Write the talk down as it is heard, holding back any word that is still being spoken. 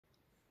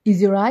Is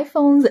your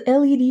iPhone's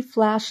LED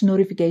flash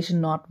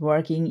notification not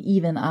working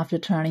even after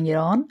turning it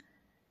on?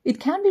 It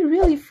can be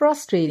really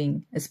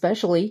frustrating,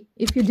 especially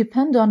if you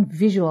depend on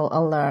visual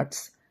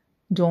alerts.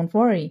 Don't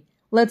worry,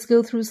 let's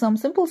go through some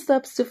simple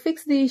steps to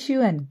fix the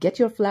issue and get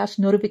your flash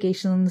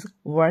notifications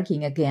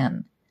working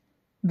again.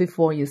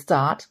 Before you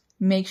start,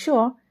 make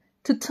sure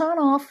to turn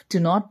off Do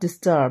Not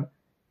Disturb.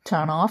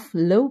 Turn off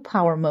Low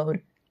Power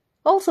Mode.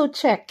 Also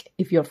check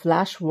if your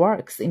flash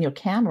works in your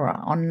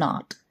camera or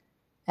not.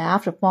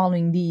 After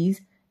following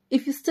these,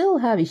 if you still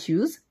have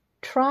issues,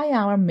 try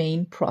our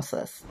main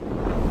process.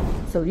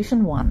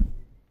 Solution 1.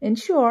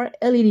 Ensure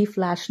LED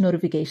flash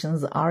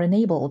notifications are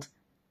enabled.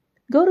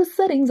 Go to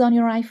Settings on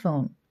your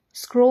iPhone,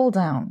 scroll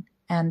down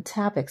and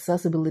tap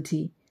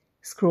Accessibility.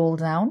 Scroll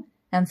down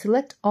and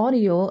select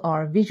Audio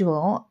or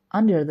Visual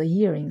under the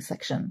Hearing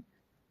section.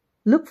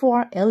 Look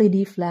for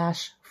LED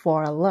flash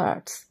for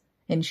alerts.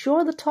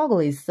 Ensure the toggle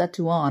is set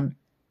to on.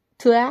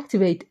 To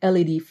activate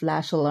LED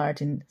flash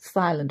alert in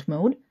silent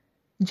mode,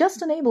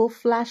 just enable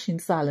flash in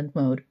silent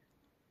mode.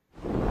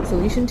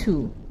 Solution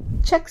 2.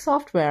 Check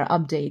software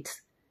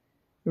updates.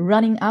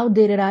 Running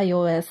outdated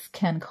iOS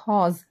can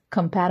cause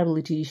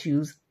compatibility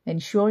issues.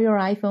 Ensure your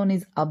iPhone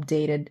is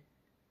updated.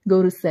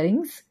 Go to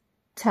Settings,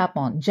 tap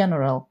on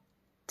General.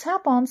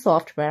 Tap on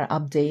Software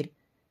Update.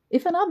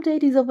 If an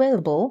update is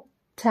available,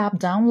 tap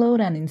Download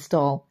and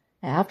Install.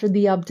 After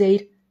the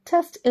update,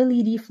 test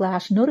LED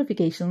flash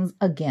notifications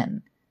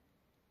again.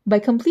 By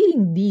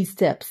completing these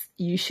steps,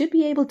 you should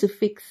be able to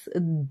fix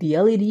the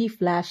LED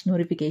flash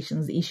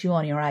notifications issue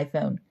on your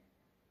iPhone.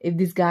 If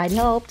this guide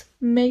helped,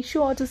 make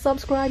sure to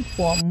subscribe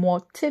for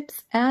more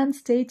tips and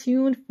stay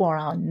tuned for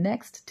our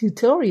next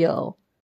tutorial.